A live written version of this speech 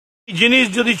জিনিস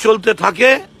যদি চলতে থাকে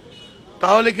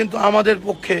তাহলে কিন্তু আমাদের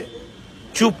পক্ষে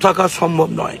চুপ থাকা সম্ভব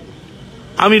নয়।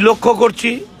 আমি লক্ষ্য করছি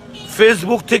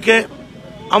ফেসবুক থেকে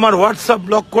আমার হোয়াটসঅ্যাপ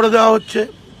ব্লক করে দেওয়া হচ্ছে।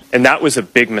 And that was a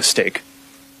big mistake.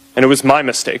 And it was my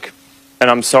mistake. And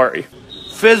I'm sorry.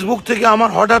 Facebook থেকে আমার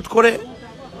হঠাৎ করে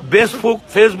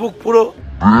ফেসবুক পুরো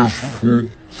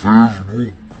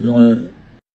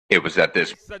It was at this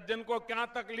सज्जन को क्या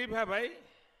तकलीफ है भाई?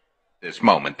 this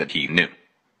moment that he knew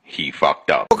he fucked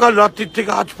up. সকাল রাত্রি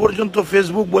থেকে আজ পর্যন্ত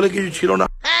ফেসবুক বলে কিছু ছিল না।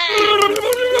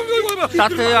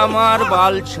 তাতে আমার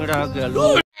বাল ছেঁড়া গেল।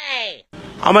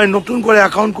 আমায় নতুন করে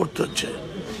অ্যাকাউন্ট করতে হচ্ছে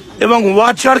এবং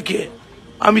ওয়াচারকে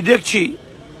আমি দেখছি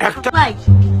একটা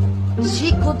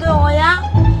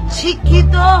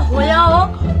শিক্ষিত হয়েও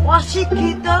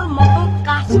অশিক্ষিতর মতো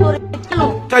কাজ করে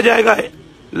একটা জায়গায়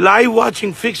লাইভ ওয়াচিং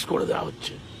ফিক্স করে দেওয়া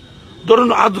হচ্ছে। ধরুন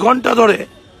আধ ঘন্টা ধরে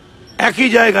একই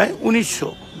জায়গায়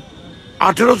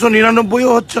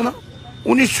 1899ও হচ্ছে না,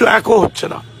 1901ও হচ্ছে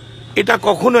না। এটা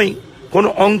কখনোই কোনো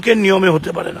অঙ্কের নিয়মে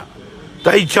হতে পারে না।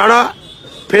 তাই যারা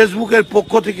ফেসবুকের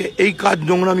পক্ষ থেকে এই কাজ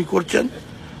নোংরামি করছেন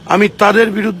আমি তাদের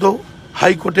বিরুদ্ধেও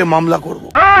হাইকোর্টে মামলা করব।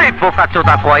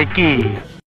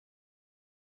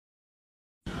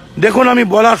 দেখুন আমি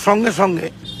বলার সঙ্গে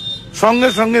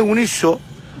সঙ্গে 1900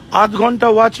 আধ ঘন্টা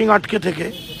ওয়াচিং আটকে থেকে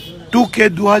 2K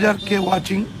 2000K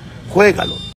ওয়াচিং হয়ে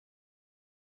গেল।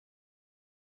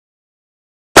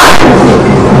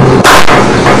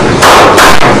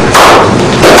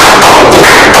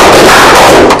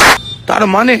 তার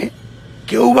মানে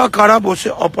কেউ বা কারা বসে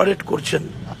অপারেট করছেন।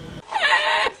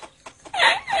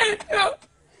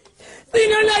 Si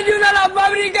no le ayuda a la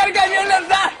fábrica, el camión la